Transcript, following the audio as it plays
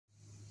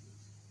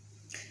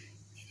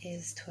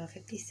is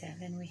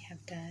 12:57. We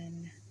have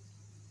done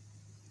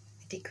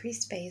a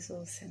decreased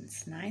basal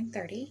since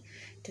 9:30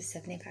 to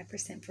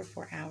 75% for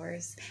 4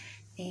 hours,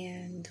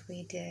 and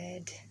we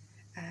did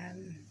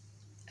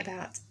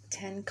about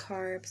 10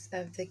 carbs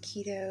of the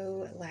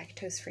keto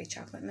lactose-free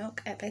chocolate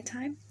milk at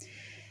bedtime,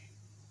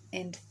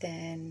 and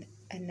then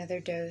another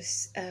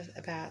dose of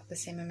about the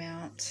same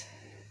amount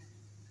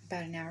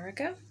about an hour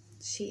ago.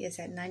 She is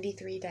at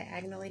 93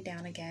 diagonally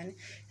down again.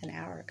 An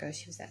hour ago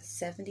she was at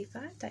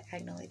 75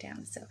 diagonally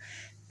down, so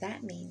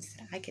that means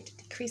that I get to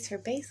decrease her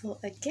basal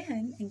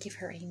again and give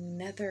her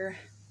another,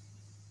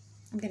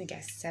 I'm going to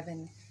guess,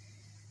 7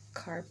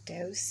 carb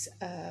dose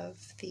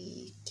of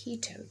the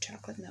keto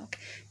chocolate milk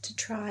to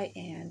try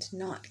and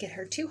not get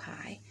her too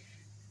high,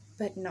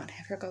 but not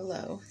have her go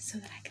low, so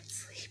that I can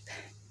sleep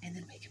and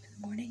then wake up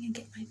in the morning and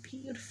get my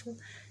beautiful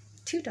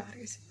 2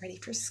 daughters ready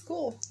for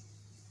school.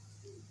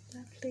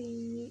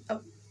 Lovely.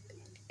 Oh,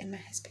 and my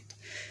husband.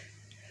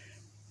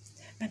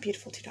 My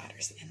beautiful 2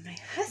 daughters and my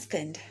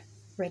husband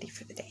ready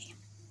for the day.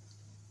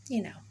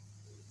 You know,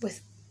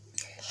 with